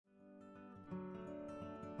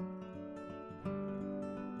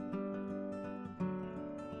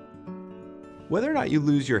Whether or not you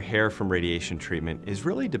lose your hair from radiation treatment is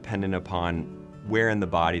really dependent upon where in the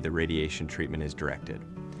body the radiation treatment is directed.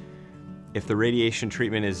 If the radiation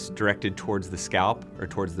treatment is directed towards the scalp or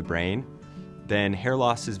towards the brain, then hair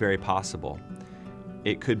loss is very possible.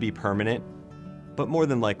 It could be permanent, but more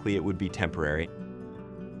than likely it would be temporary.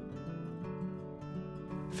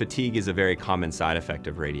 Fatigue is a very common side effect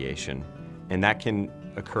of radiation, and that can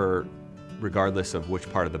occur regardless of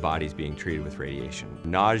which part of the body is being treated with radiation.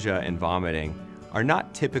 Nausea and vomiting are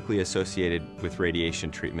not typically associated with radiation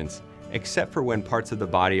treatments, except for when parts of the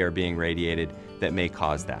body are being radiated that may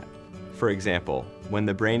cause that. For example, when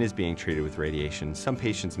the brain is being treated with radiation, some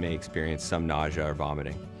patients may experience some nausea or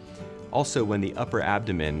vomiting. Also, when the upper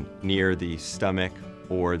abdomen near the stomach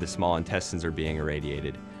or the small intestines are being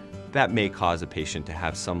irradiated, that may cause a patient to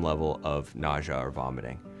have some level of nausea or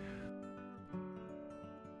vomiting.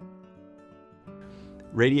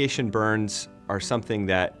 Radiation burns are something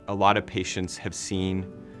that a lot of patients have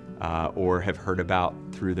seen or have heard about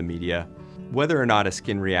through the media. Whether or not a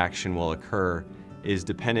skin reaction will occur is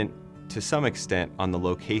dependent to some extent on the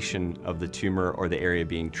location of the tumor or the area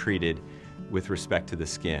being treated with respect to the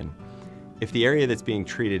skin. If the area that's being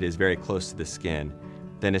treated is very close to the skin,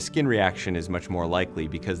 then a skin reaction is much more likely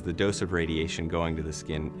because the dose of radiation going to the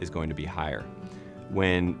skin is going to be higher.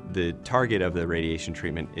 When the target of the radiation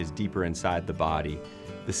treatment is deeper inside the body,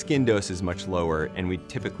 the skin dose is much lower, and we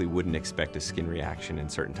typically wouldn't expect a skin reaction in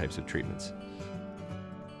certain types of treatments.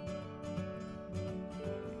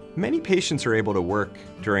 Many patients are able to work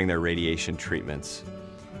during their radiation treatments.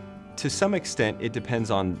 To some extent, it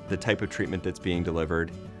depends on the type of treatment that's being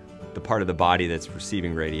delivered, the part of the body that's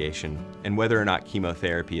receiving radiation, and whether or not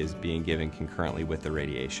chemotherapy is being given concurrently with the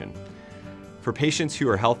radiation. For patients who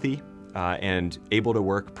are healthy and able to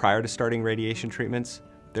work prior to starting radiation treatments,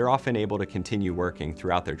 they're often able to continue working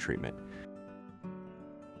throughout their treatment.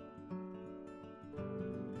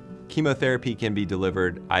 Chemotherapy can be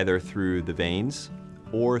delivered either through the veins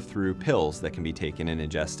or through pills that can be taken and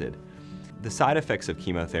ingested. The side effects of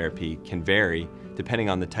chemotherapy can vary depending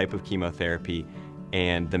on the type of chemotherapy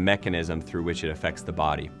and the mechanism through which it affects the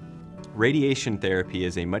body. Radiation therapy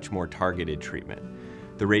is a much more targeted treatment.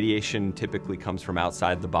 The radiation typically comes from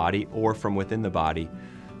outside the body or from within the body,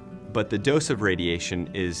 but the dose of radiation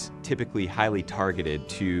is typically highly targeted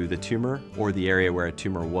to the tumor or the area where a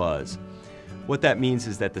tumor was. What that means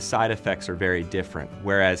is that the side effects are very different.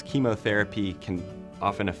 Whereas chemotherapy can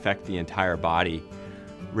often affect the entire body,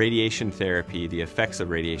 radiation therapy, the effects of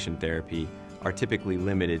radiation therapy, are typically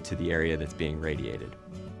limited to the area that's being radiated.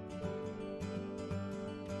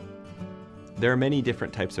 There are many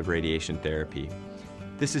different types of radiation therapy.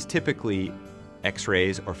 This is typically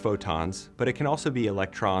X-rays or photons, but it can also be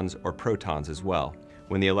electrons or protons as well.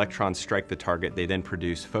 When the electrons strike the target, they then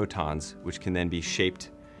produce photons, which can then be shaped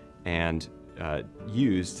and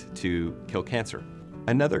used to kill cancer.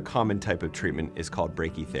 Another common type of treatment is called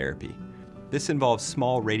brachytherapy. This involves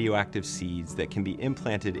small radioactive seeds that can be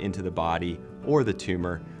implanted into the body or the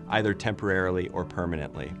tumor, either temporarily or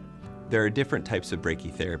permanently. There are different types of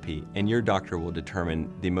brachytherapy, and your doctor will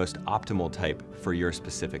determine the most optimal type for your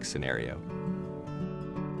specific scenario.